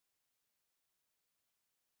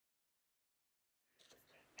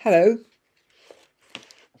Hello,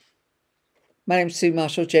 my name's Sue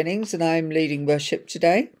Marshall-Jennings and I'm leading worship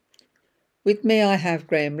today. With me I have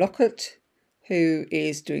Graham Lockett, who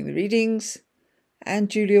is doing the readings, and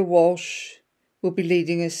Julia Walsh will be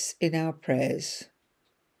leading us in our prayers.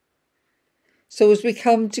 So as we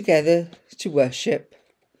come together to worship,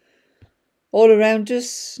 all around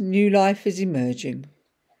us new life is emerging,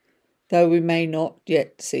 though we may not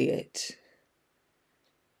yet see it.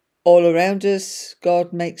 All around us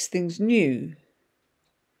God makes things new.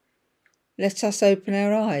 Let us open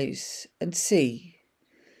our eyes and see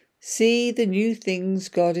the new things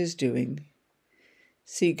God is doing.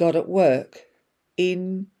 See God at work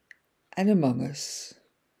in and among us.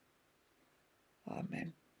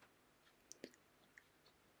 Amen.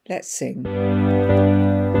 Let's sing.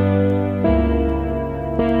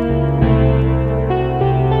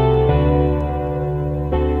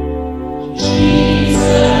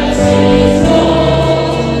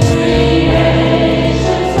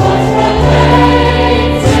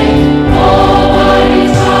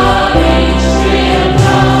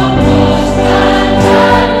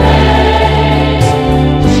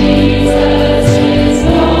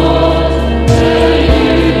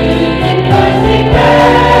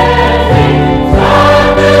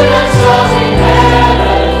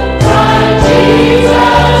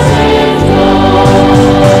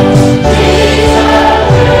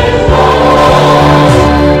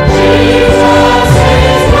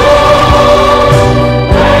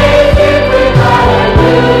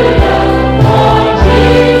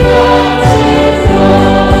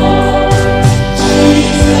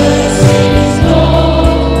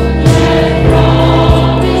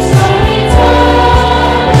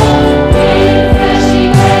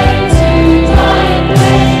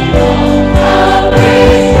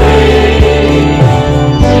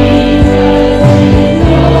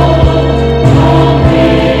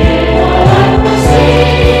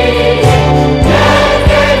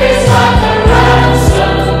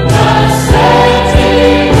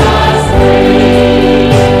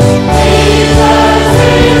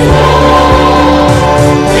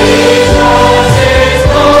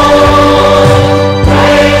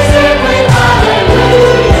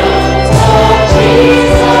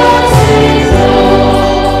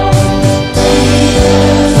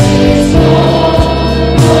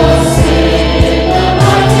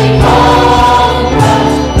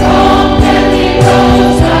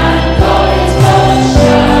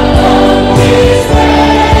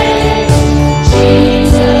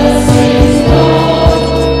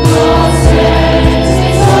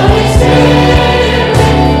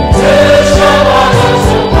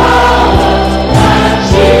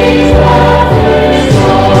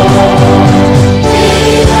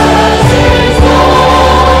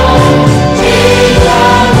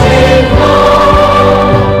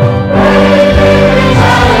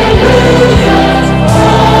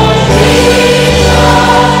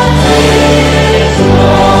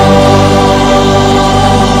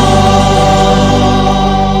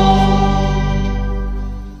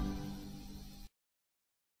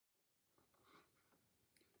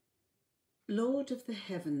 Lord of the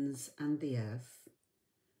heavens and the earth,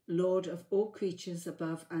 Lord of all creatures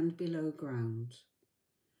above and below ground,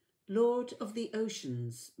 Lord of the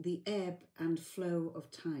oceans, the ebb and flow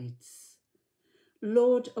of tides,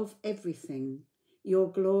 Lord of everything,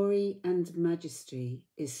 your glory and majesty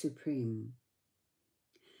is supreme.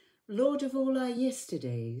 Lord of all our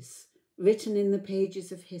yesterdays, written in the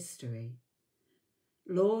pages of history,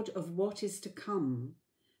 Lord of what is to come,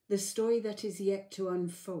 the story that is yet to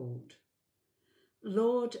unfold,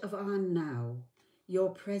 Lord of our now,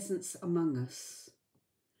 your presence among us.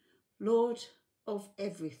 Lord of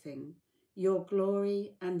everything, your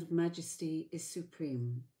glory and majesty is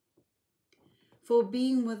supreme. For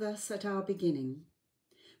being with us at our beginning,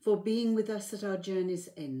 for being with us at our journey's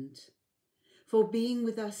end, for being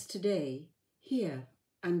with us today, here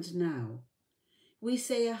and now, we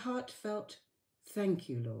say a heartfelt thank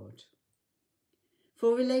you, Lord.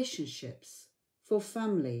 For relationships, for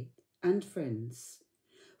family and friends,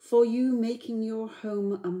 for you making your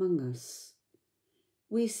home among us,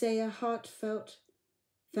 we say a heartfelt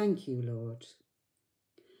thank you, Lord.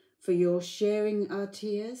 For your sharing our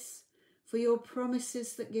tears, for your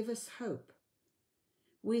promises that give us hope,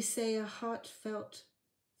 we say a heartfelt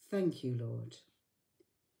thank you, Lord.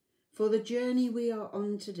 For the journey we are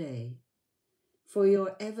on today, for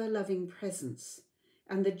your ever-loving presence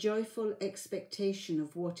and the joyful expectation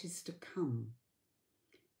of what is to come,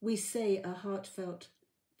 we say a heartfelt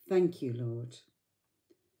thank you, Lord.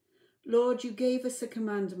 Lord, you gave us a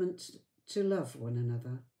commandment to love one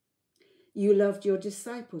another. You loved your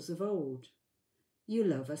disciples of old. you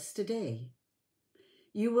love us today.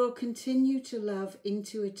 You will continue to love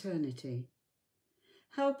into eternity.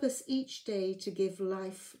 Help us each day to give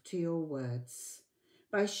life to your words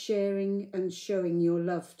by sharing and showing your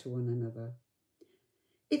love to one another.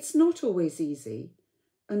 It's not always easy,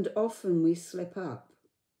 and often we slip up.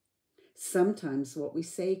 Sometimes what we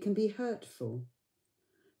say can be hurtful.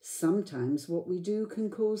 Sometimes what we do can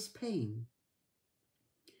cause pain.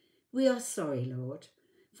 We are sorry, Lord,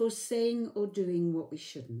 for saying or doing what we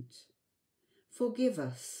shouldn't. Forgive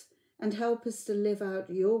us and help us to live out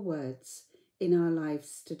your words in our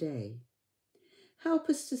lives today. Help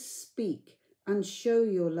us to speak and show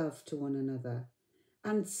your love to one another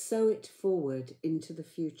and sow it forward into the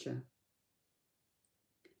future.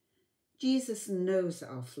 Jesus knows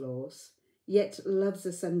our flaws, yet loves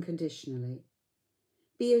us unconditionally.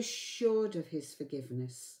 Be assured of his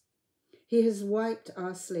forgiveness. He has wiped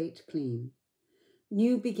our slate clean.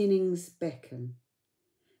 New beginnings beckon.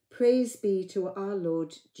 Praise be to our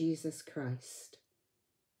Lord Jesus Christ.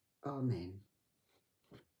 Amen.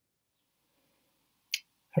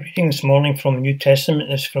 A reading this morning from the New Testament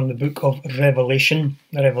is from the book of Revelation,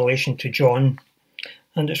 the Revelation to John,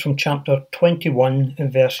 and it's from chapter 21,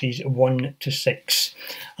 verses 1 to 6,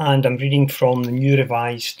 and I'm reading from the New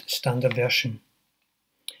Revised Standard Version.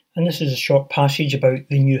 And this is a short passage about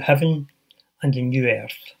the new heaven and the new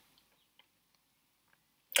earth.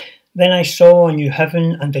 Then I saw a new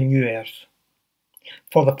heaven and a new earth,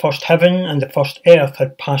 for the first heaven and the first earth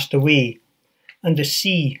had passed away, and the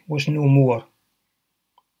sea was no more.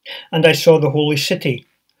 And I saw the holy city,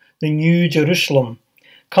 the new Jerusalem,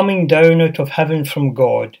 coming down out of heaven from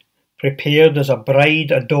God, prepared as a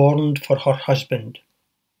bride adorned for her husband.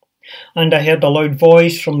 And I heard a loud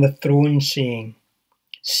voice from the throne saying,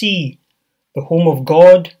 See, the home of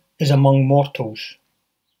God is among mortals.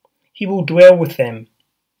 He will dwell with them.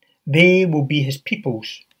 They will be his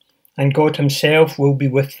peoples, and God himself will be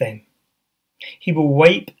with them. He will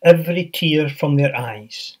wipe every tear from their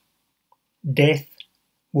eyes. Death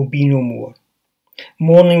will be no more.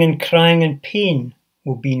 Mourning and crying and pain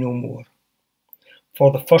will be no more.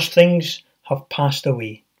 For the first things have passed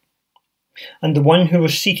away. And the one who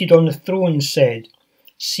was seated on the throne said,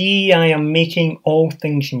 See, I am making all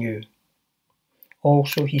things new.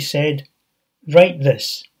 Also he said, Write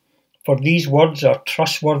this, for these words are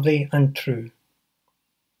trustworthy and true.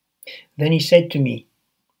 Then he said to me,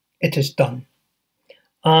 It is done.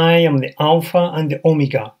 I am the Alpha and the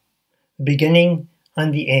Omega, the beginning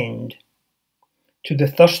and the end. To the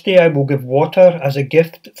thirsty I will give water as a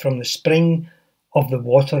gift from the spring of the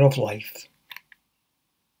water of life.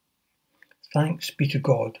 Thanks be to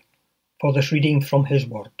God for this reading from his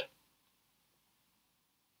word.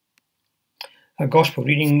 Our gospel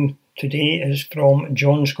reading today is from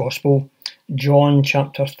John's Gospel, John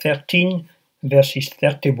chapter 13, verses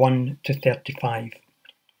 31 to 35.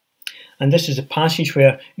 And this is a passage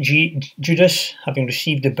where Judas, having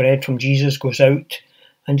received the bread from Jesus, goes out,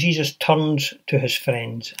 and Jesus turns to his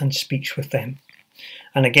friends and speaks with them.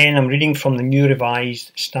 And again, I'm reading from the New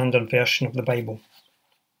Revised Standard Version of the Bible.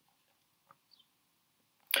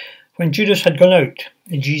 When Judas had gone out,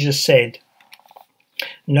 Jesus said,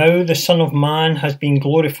 Now the Son of Man has been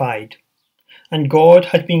glorified, and God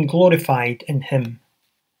has been glorified in him.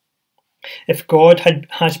 If God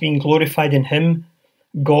has been glorified in him,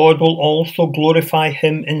 God will also glorify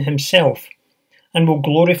him in himself, and will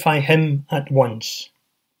glorify him at once.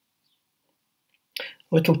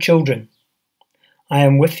 Little children, I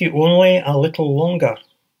am with you only a little longer.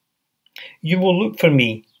 You will look for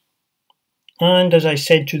me, and as I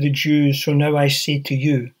said to the Jews, so now I say to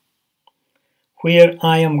you, where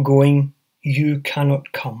I am going, you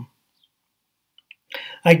cannot come.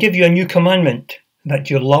 I give you a new commandment, that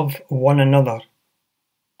you love one another.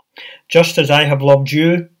 Just as I have loved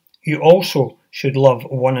you, you also should love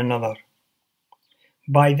one another.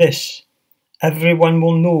 By this, everyone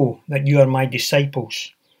will know that you are my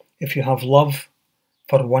disciples, if you have love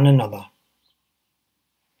for one another.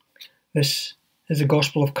 This is the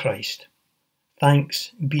gospel of Christ.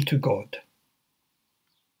 Thanks be to God.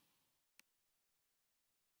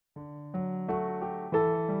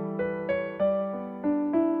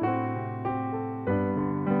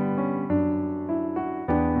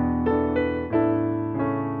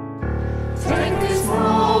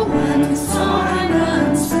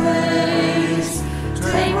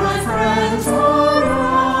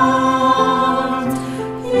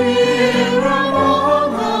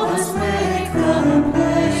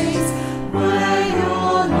 Where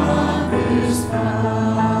your love is.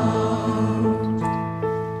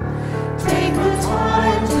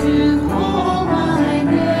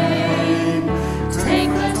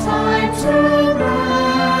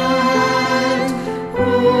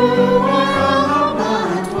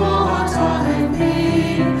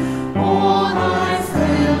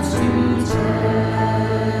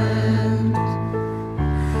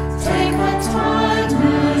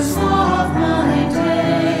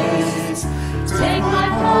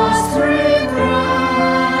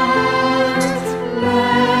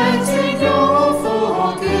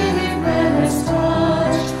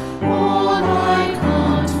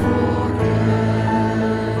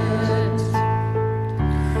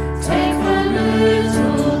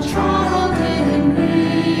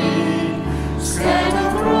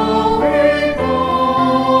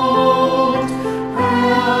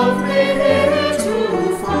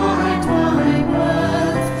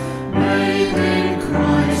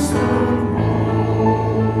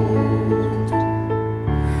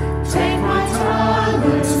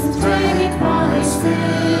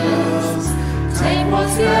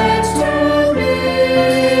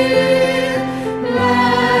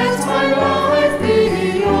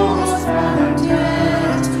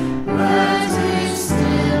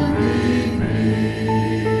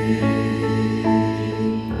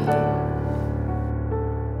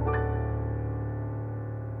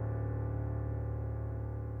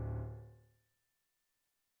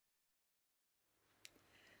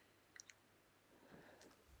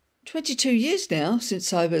 22 years now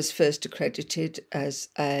since I was first accredited as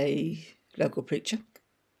a local preacher.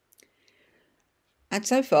 And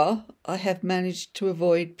so far, I have managed to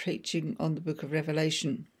avoid preaching on the book of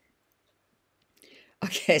Revelation. I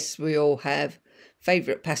guess we all have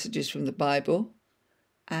favourite passages from the Bible,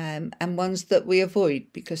 and ones that we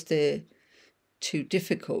avoid because they're too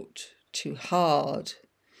difficult, too hard,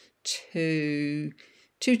 too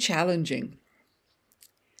challenging.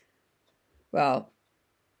 Well,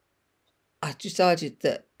 I decided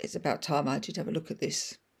that it's about time I did have a look at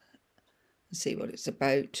this and see what it's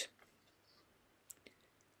about.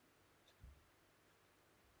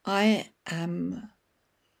 I am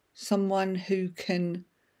someone who can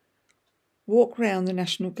walk around the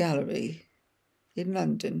National Gallery in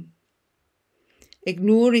London,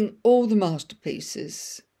 ignoring all the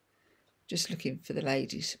masterpieces, just looking for the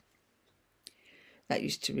ladies. That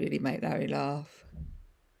used to really make Larry laugh.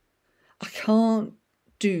 I can't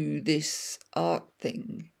do this art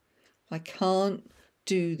thing. I can't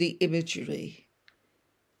do the imagery.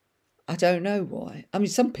 I don't know why. I mean,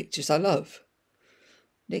 some pictures I love.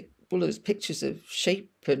 Nick Buller's pictures of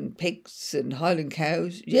sheep and pigs and Highland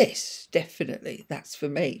cows, yes, definitely, that's for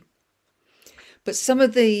me. But some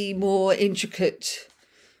of the more intricate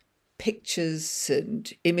pictures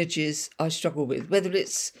and images I struggle with, whether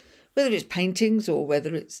it's paintings or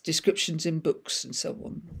whether it's descriptions in books and so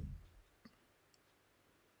on.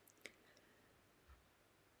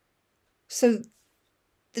 So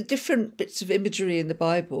the different bits of imagery in the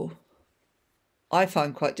Bible I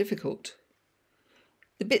find quite difficult.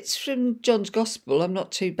 The bits from John's Gospel I'm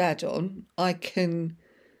not too bad on. I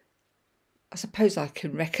suppose I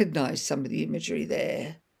can recognise some of the imagery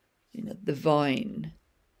there. You know, the vine,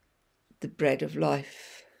 the bread of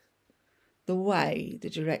life, the way, the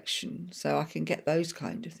direction. So I can get those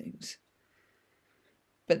kind of things.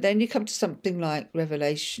 But then you come to something like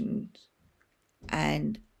Revelation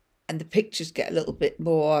and the pictures get a little bit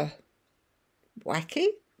more wacky.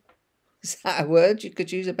 Is that a word you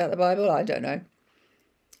could use about the Bible? I don't know.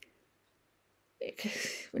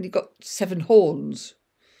 When you've got 7 horns,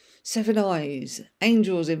 7 eyes,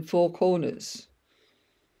 angels in 4 corners.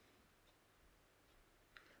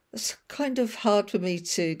 That's kind of hard for me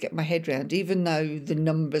to get my head around, even though the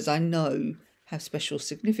numbers I know have special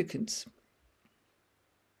significance.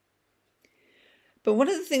 But one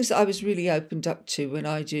of the things that I was really opened up to when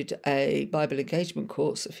I did a Bible engagement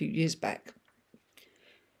course a few years back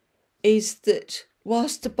is that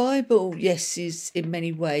whilst the Bible, yes, is in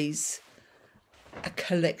many ways a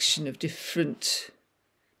collection of different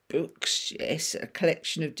books, yes, a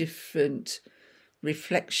collection of different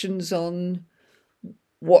reflections on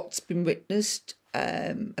what's been witnessed,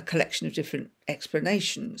 a collection of different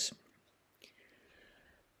explanations.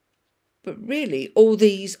 But really, all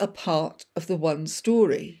these are part of the one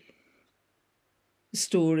story, the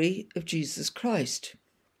story of Jesus Christ.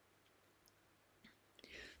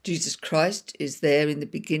 Jesus Christ is there in the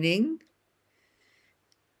beginning,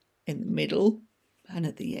 in the middle, and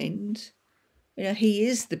at the end. You know, he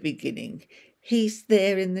is the beginning. He's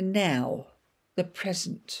there in the now, the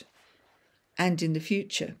present, and in the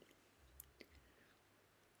future.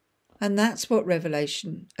 And that's what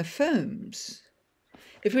Revelation affirms.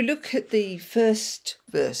 If we look at the first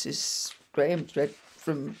verses, Graham's read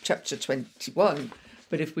from chapter 21,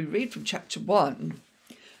 but if we read from chapter 1,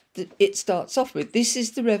 it starts off with, "This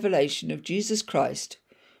is the revelation of Jesus Christ,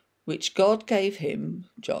 which God gave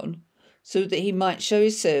him," John, "so that he might show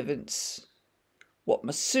his servants what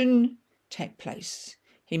must soon take place.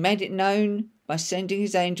 He made it known by sending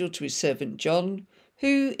his angel to his servant John,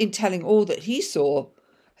 who, in telling all that he saw,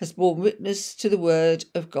 has borne witness to the word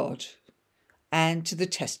of God and to the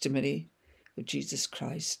testimony of Jesus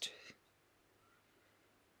Christ."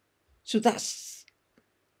 So that's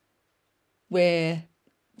where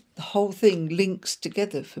the whole thing links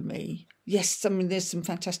together for me. Yes, I mean, there's some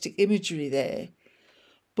fantastic imagery there,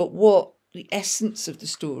 but what the essence of the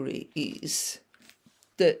story is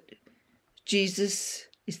that Jesus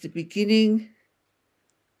is the beginning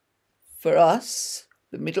for us,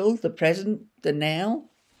 the middle, the present, the now,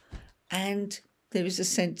 and there is a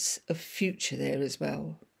sense of future there as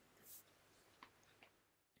well.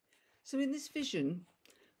 So in this vision,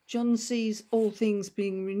 John sees all things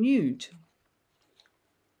being renewed.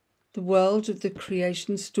 The world of the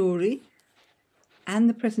creation story and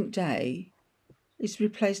the present day is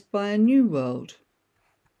replaced by a new world,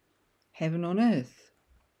 heaven on earth.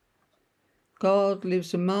 God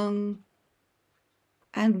lives among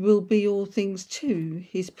and will be all things to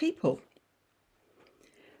his people.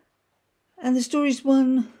 And the story is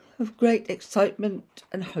one of great excitement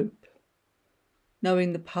and hope,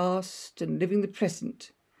 knowing the past and living the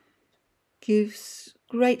present gives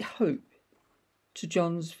great hope to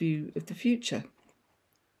John's view of the future.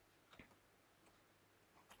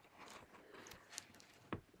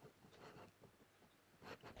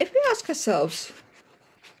 If we ask ourselves,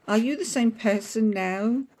 are you the same person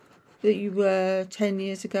now that you were 10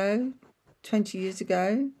 years ago, 20 years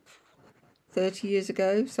ago, 30 years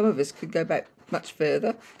ago? Some of us could go back much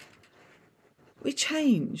further. We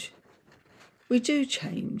change. We do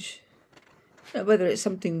change. Whether it's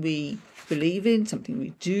something we believe in, something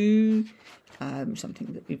we do,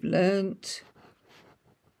 something that we've learnt.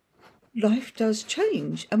 Life does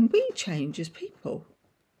change, and we change as people.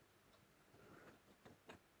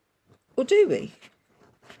 Or do we?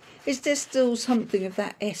 Is there still something of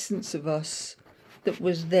that essence of us that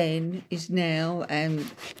was then, is now, and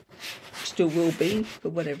still will be for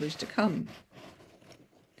whatever is to come?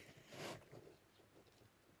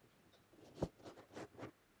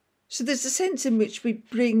 So there's a sense in which we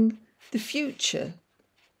bring the future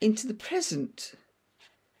into the present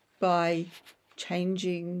by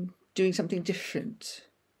changing, doing something different.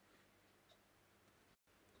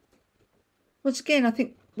 Once again, I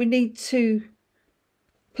think we need to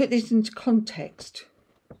put this into context,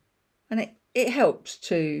 and it helps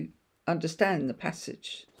to understand the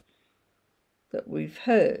passage that we've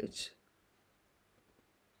heard.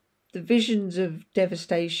 The visions of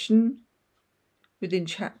devastation within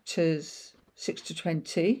chapters 6 to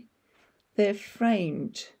 20, they're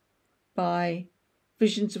framed by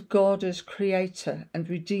visions of God as creator and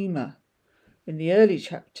redeemer in the early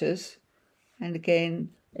chapters, and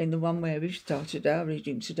again in the one where we've started our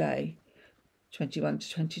reading today, 21 to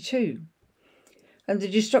 22. And the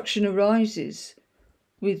destruction arises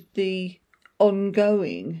with the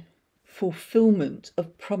ongoing fulfillment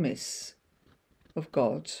of promise of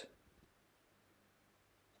God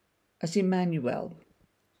as Emmanuel,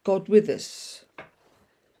 God with us,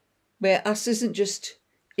 where us isn't just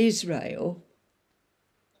Israel,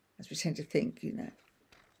 as we tend to think,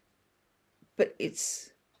 but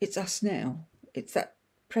it's us now. It's that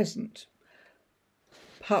present.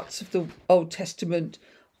 Parts of the Old Testament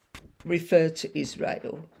refer to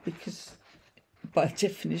Israel because, by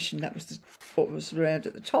definition, that was what was around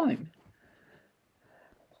at the time.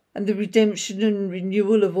 And the redemption and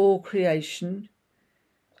renewal of all creation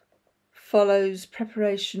follows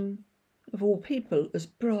preparation of all people as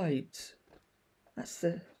brides. That's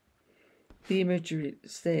the imagery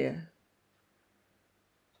that's there.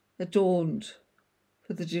 Adorned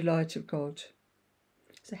for the delight of God.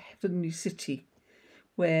 It's a heavenly city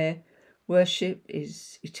where worship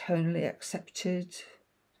is eternally accepted.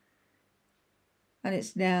 And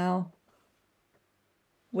it's now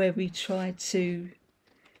where we try to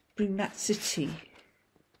bring that city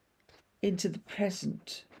into the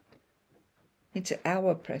present, into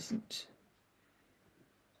our present.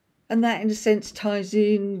 And that, in a sense, ties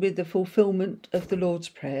in with the fulfilment of the Lord's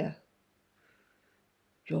Prayer.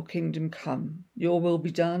 Your kingdom come, your will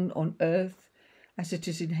be done on earth as it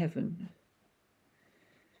is in heaven.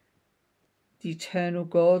 The eternal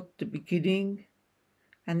God, the beginning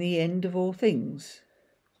and the end of all things.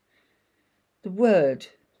 The Word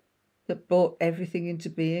that brought everything into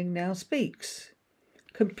being now speaks,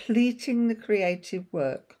 completing the creative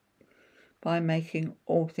work by making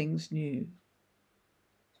all things new.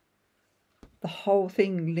 The whole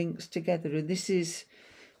thing links together, and this is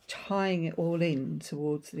tying it all in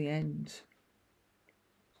towards the end.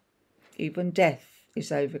 Even death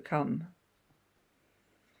is overcome.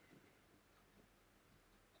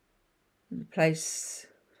 In the place,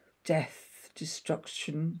 death,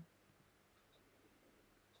 destruction,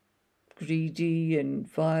 greedy and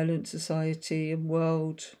violent society and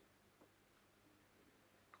world,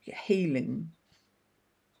 yet healing.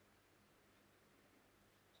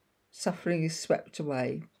 Suffering is swept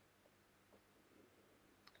away.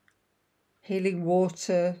 Healing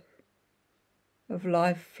water of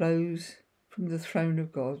life flows from the throne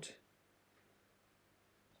of God.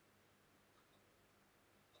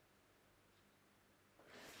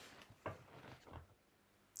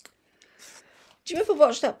 Do you ever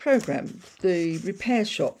watch that programme, The Repair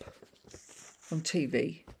Shop, on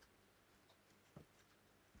TV?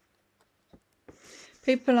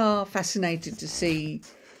 People are fascinated to see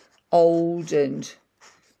old and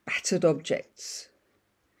battered objects,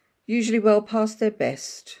 usually well past their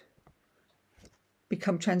best,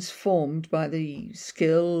 become transformed by the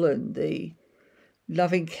skill and the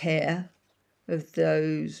loving care of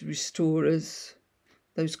those restorers,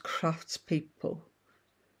 those craftspeople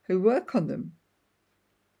who work on them.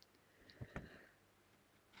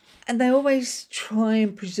 And they always try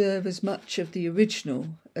and preserve as much of the original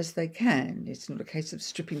as they can. It's not a case of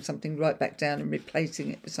stripping something right back down and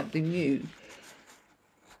replacing it with something new.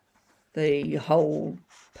 The whole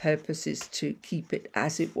purpose is to keep it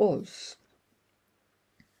as it was.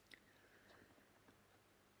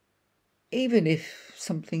 Even if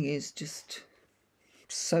something is just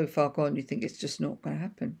so far gone, you think it's just not going to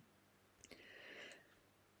happen.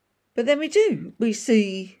 But then we do. We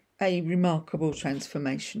see a remarkable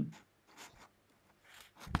transformation.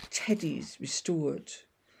 Teddies restored.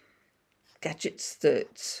 Gadgets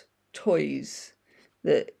toys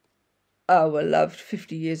that were loved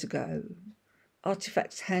 50 years ago.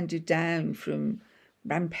 Artefacts handed down from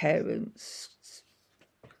grandparents.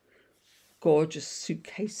 Gorgeous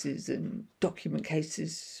suitcases and document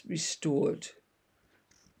cases restored.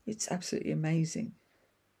 It's absolutely amazing.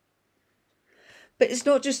 But it's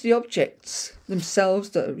not just the objects themselves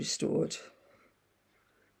that are restored.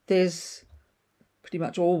 There's pretty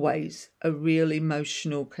much always a real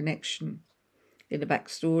emotional connection in the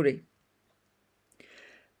backstory.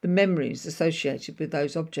 The memories associated with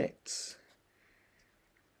those objects.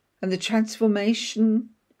 And the transformation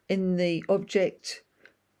in the object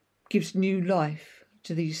gives new life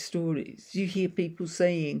to these stories. You hear people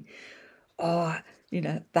saying,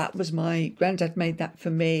 that was my granddad made that for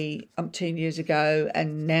me umpteen years ago,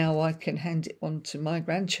 and now I can hand it on to my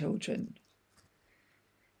grandchildren.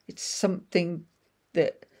 It's something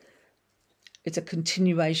that it's a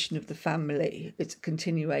continuation of the family. It's a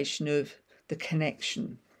continuation of the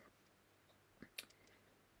connection.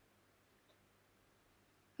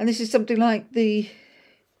 And this is something like the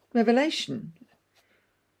Revelation,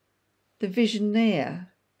 the vision there,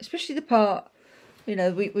 especially the part,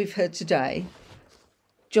 we've heard today.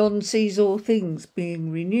 John sees all things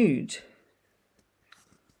being renewed.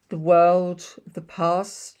 The world of the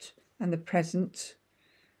past and the present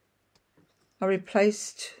are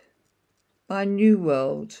replaced by a new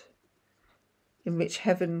world in which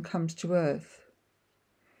heaven comes to earth.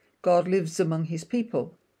 God lives among his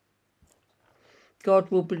people.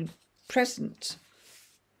 God will be present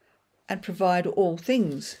and provide all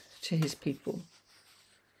things to his people.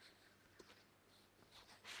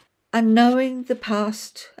 And knowing the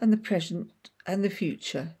past and the present and the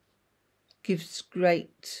future gives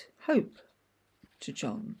great hope to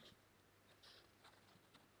John.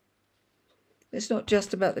 It's not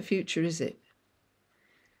just about the future, is it?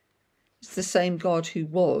 It's the same God who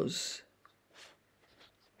was,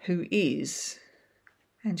 who is,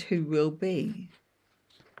 and who will be.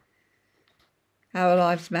 Our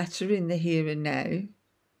lives matter in the here and now,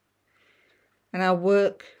 and our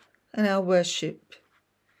work and our worship,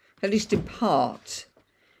 at least in part,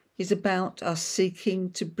 is about us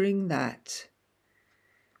seeking to bring that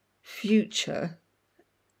future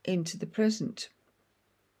into the present.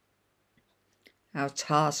 Our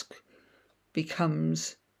task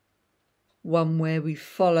becomes one where we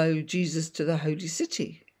follow Jesus to the holy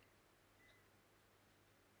city.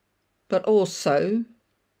 But also,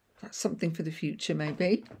 that's something for the future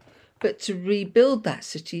maybe, but to rebuild that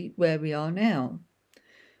city where we are now,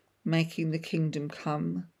 making the kingdom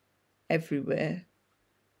come everywhere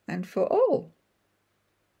and for all.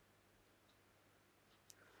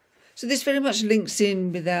 So this very much links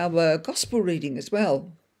in with our gospel reading as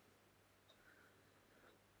well.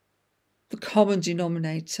 The common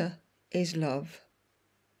denominator is love.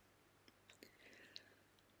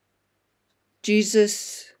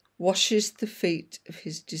 Jesus washes the feet of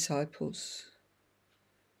his disciples.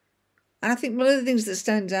 And I think one of the things that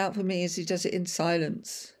stands out for me is he does it in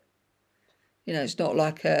silence. It's not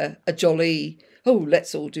like a jolly,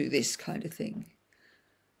 let's all do this kind of thing.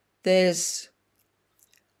 There's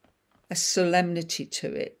a solemnity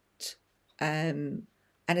to it, and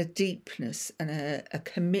a deepness and a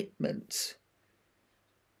commitment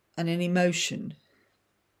and an emotion.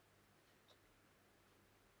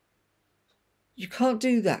 You can't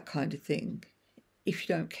do that kind of thing if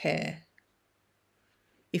you don't care,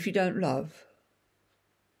 if you don't love.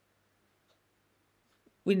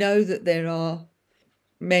 We know that there are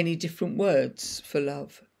many different words for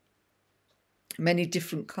love, many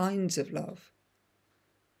different kinds of love.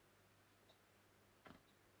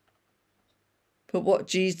 But what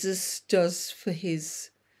Jesus does for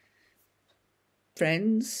his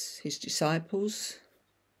friends, his disciples,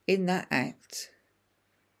 in that act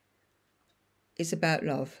is about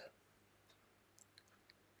love.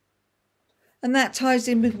 And that ties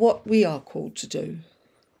in with what we are called to do.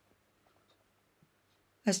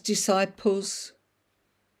 As disciples,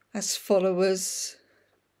 as followers,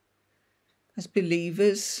 as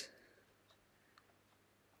believers,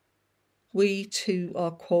 we too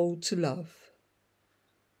are called to love.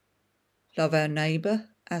 Love our neighbour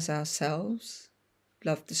as ourselves,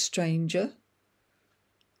 love the stranger,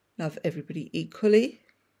 love everybody equally,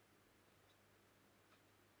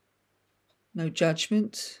 no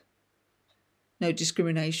judgment, no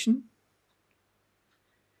discrimination.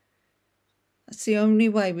 That's the only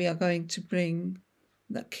way we are going to bring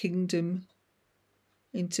that kingdom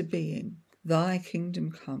into being. Thy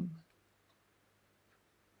kingdom come.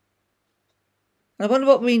 And I wonder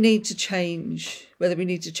what we need to change, whether we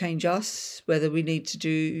need to change us, whether we need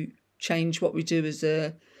to change what we do as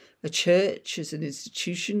a church, as an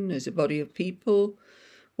institution, as a body of people,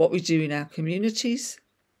 what we do in our communities.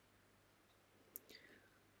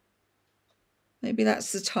 Maybe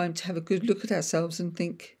that's the time to have a good look at ourselves and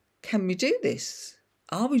think, can we do this?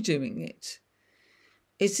 Are we doing it?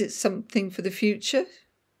 Is it something for the future?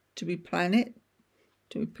 Do we plan it?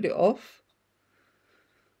 Do we put it off?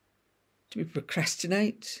 Do we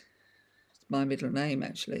procrastinate? It's my middle name,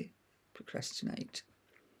 actually, procrastinate.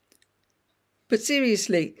 But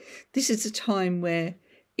seriously, this is a time where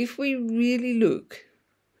if we really look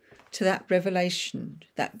to that revelation,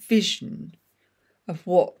 that vision of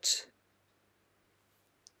what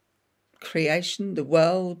creation, the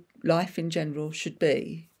world, life in general should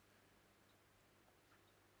be,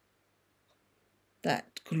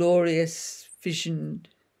 that glorious vision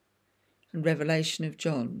and revelation of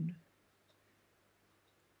John,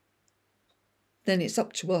 then it's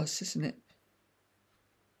up to us, isn't it?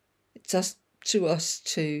 It's up to us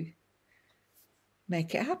to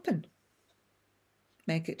make it happen,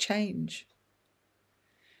 make it change,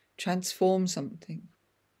 transform something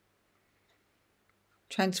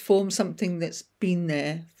that's been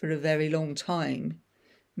there for a very long time,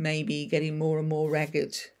 maybe getting more and more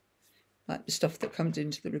ragged, like the stuff that comes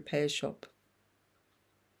into the repair shop.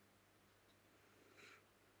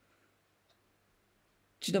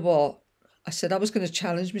 Do you know what? I said I was going to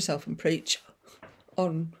challenge myself and preach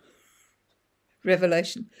on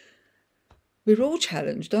Revelation. We're all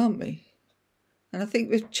challenged, aren't we? And I think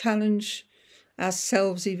we challenge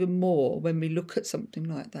ourselves even more when we look at something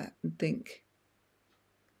like that and think,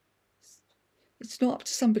 it's not up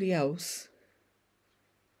to somebody else.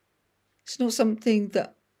 It's not something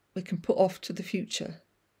that we can put off to the future.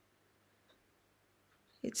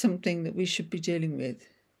 It's something that we should be dealing with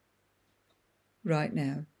right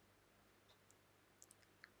now.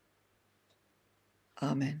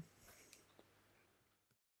 Amen.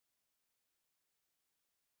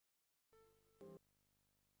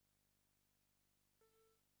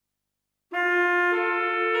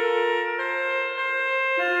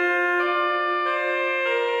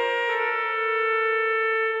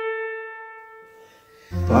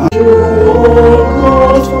 Thank you, O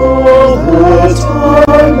God, for the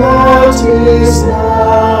time that is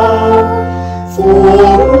now, for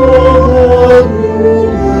all the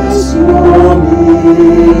newness your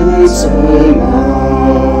needs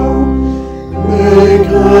allow. Make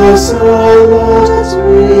us alert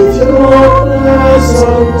with your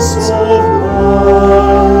presence of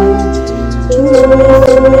mind, to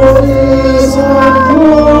these and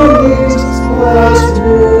longings that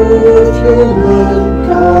move humankind.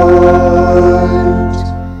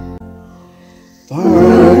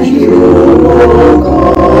 Thank you, O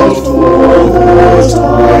God, for the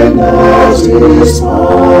time that is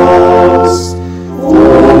past, for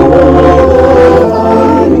all the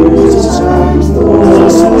values and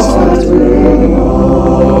thoughts that bring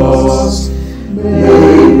us.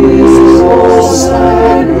 May we all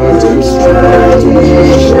sacred tradition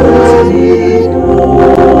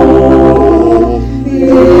ignore,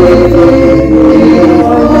 leaving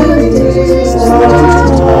behind things that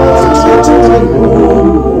matter no more.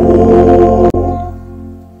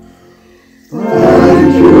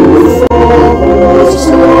 Thank you for hopes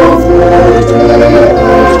of the day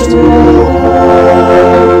that will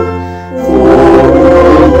come, for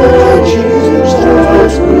all the change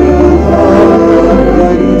that will happen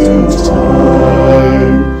in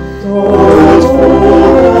time. God, for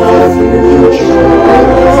the future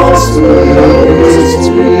our spirits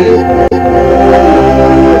prepare,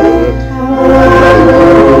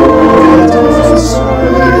 and us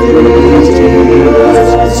redeem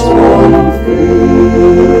as one faith.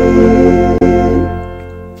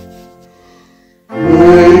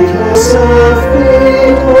 Make us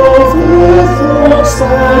think of the thoughts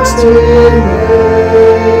that delay,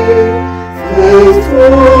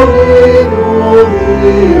 faithful in all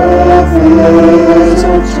the affairs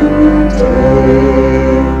of today.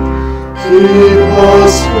 Keep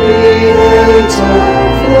us Creator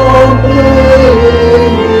from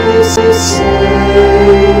playing this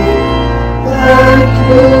safe. Thank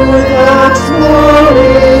you that now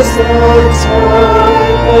is the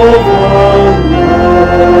time of our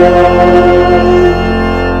life.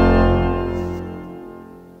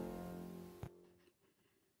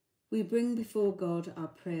 bring before God our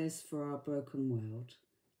prayers for our broken world.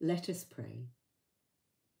 Let us pray.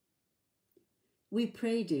 We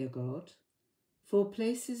pray, dear God, for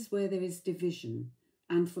places where there is division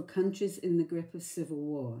and for countries in the grip of civil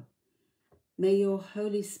war. May your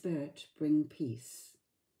Holy Spirit bring peace.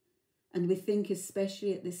 And we think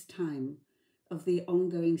especially at this time of the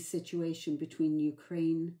ongoing situation between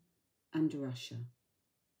Ukraine and Russia.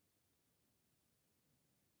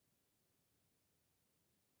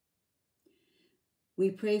 We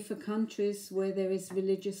pray for countries where there is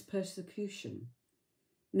religious persecution.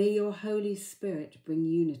 May your Holy Spirit bring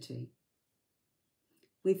unity.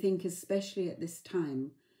 We think especially at this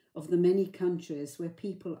time of the many countries where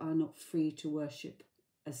people are not free to worship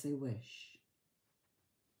as they wish.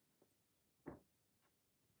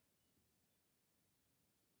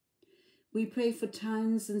 We pray for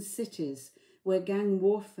towns and cities where gang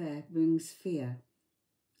warfare brings fear.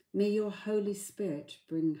 May your Holy Spirit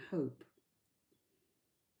bring hope.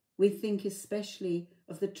 We think especially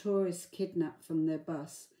of the tourists kidnapped from their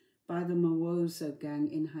bus by the Mawozo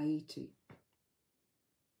gang in Haiti.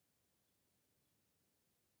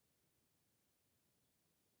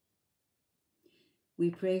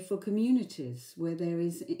 We pray for communities where there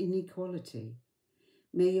is inequality.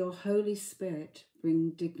 May your Holy Spirit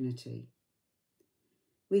bring dignity.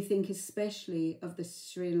 We think especially of the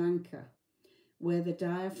Sri Lanka, where the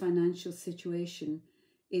dire financial situation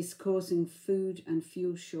is causing food and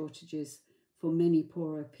fuel shortages for many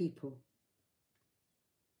poorer people.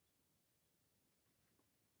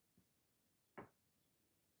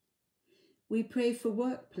 We pray for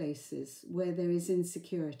workplaces where there is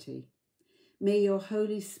insecurity. May your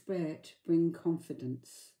Holy Spirit bring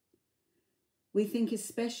confidence. We think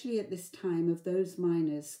especially at this time of those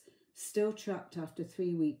miners still trapped after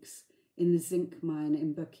 3 weeks in the zinc mine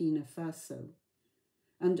in Burkina Faso,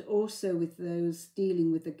 and also with those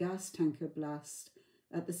dealing with the gas tanker blast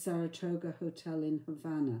at the Saratoga Hotel in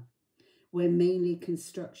Havana, where mainly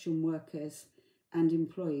construction workers and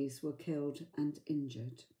employees were killed and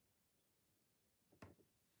injured.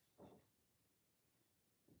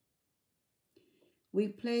 We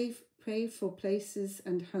pray for places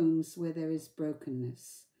and homes where there is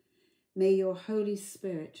brokenness. May your Holy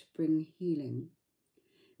Spirit bring healing.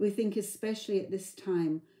 We think especially at this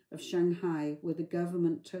time of Shanghai, where the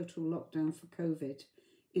government total lockdown for COVID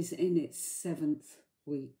is in its 7th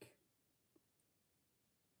week.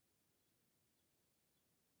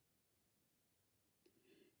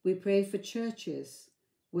 We pray for churches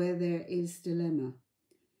where there is dilemma.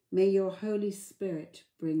 May your Holy Spirit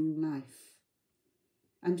bring life.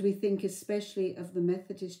 And we think especially of the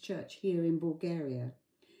Methodist Church here in Bulgaria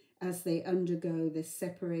as they undergo this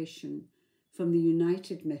separation from the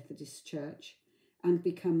United Methodist Church and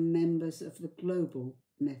become members of the Global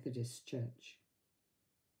Methodist Church.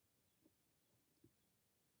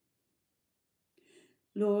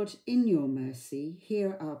 Lord, in your mercy,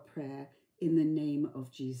 hear our prayer in the name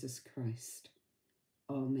of Jesus Christ.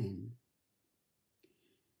 Amen.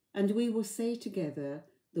 And we will say together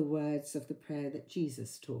the words of the prayer that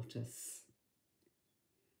Jesus taught us.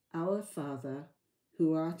 Our Father,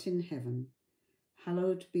 who art in heaven,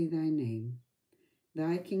 hallowed be thy name.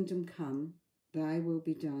 Thy kingdom come, thy will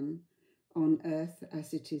be done, on earth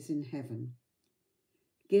as it is in heaven.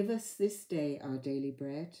 Give us this day our daily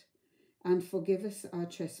bread, and forgive us our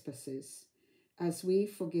trespasses, as we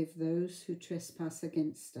forgive those who trespass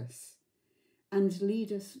against us. And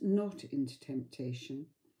lead us not into temptation,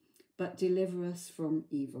 but deliver us from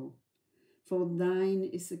evil. For thine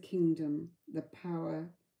is the kingdom, the power,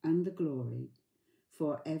 and the glory,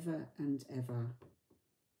 for ever and ever.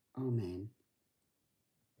 Amen.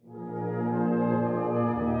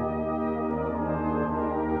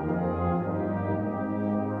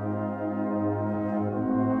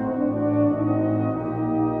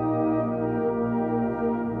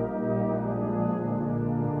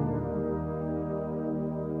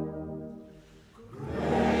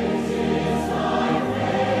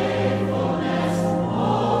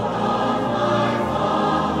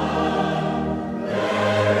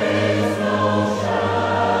 There is no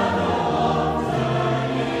shadow of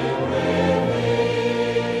turning.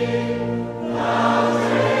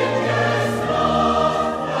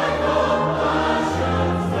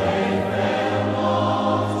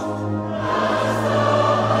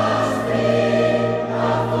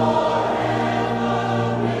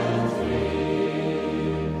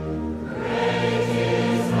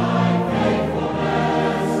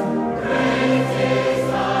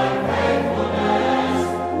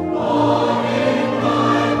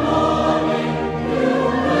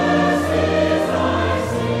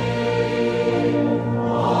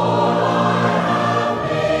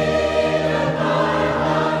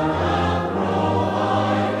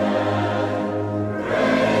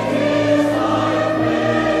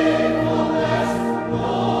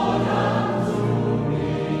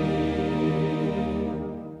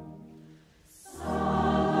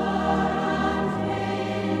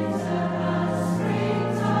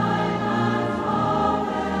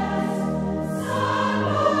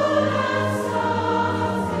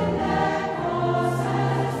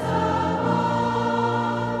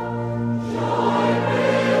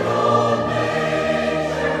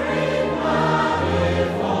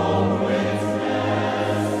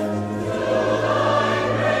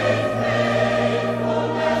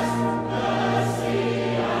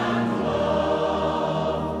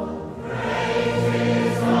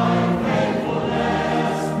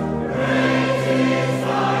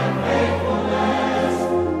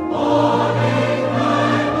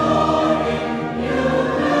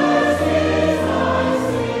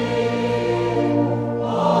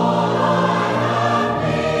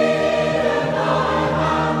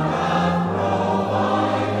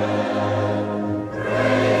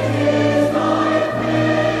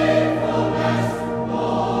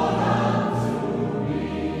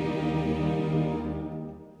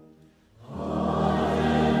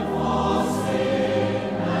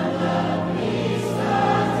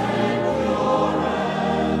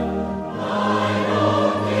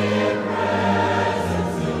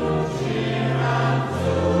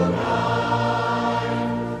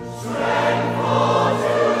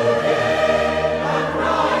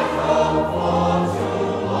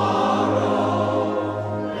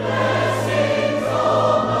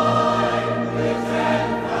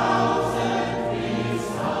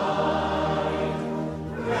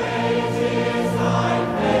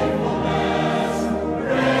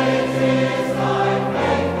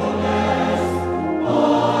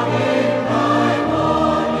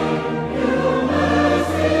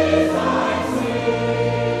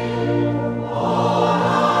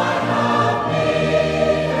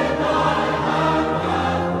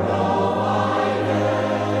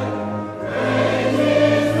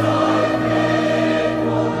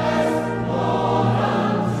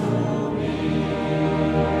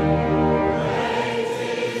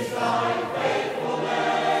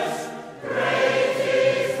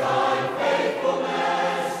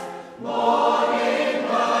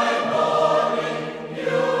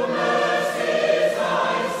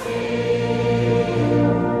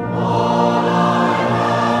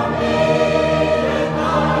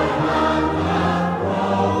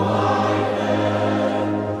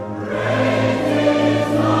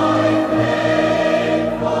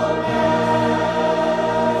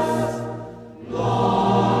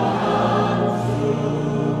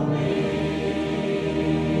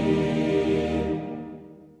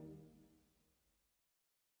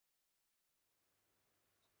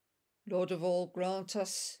 Lord of all, grant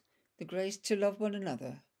us the grace to love one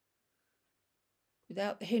another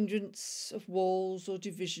without the hindrance of walls or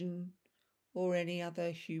division or any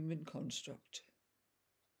other human construct.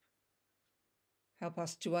 Help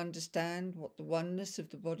us to understand what the oneness of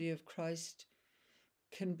the body of Christ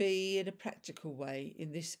can be in a practical way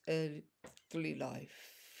in this earthly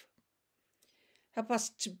life. Help us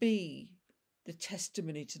to be the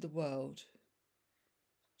testimony to the world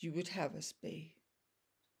you would have us be.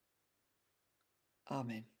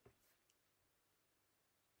 Amen.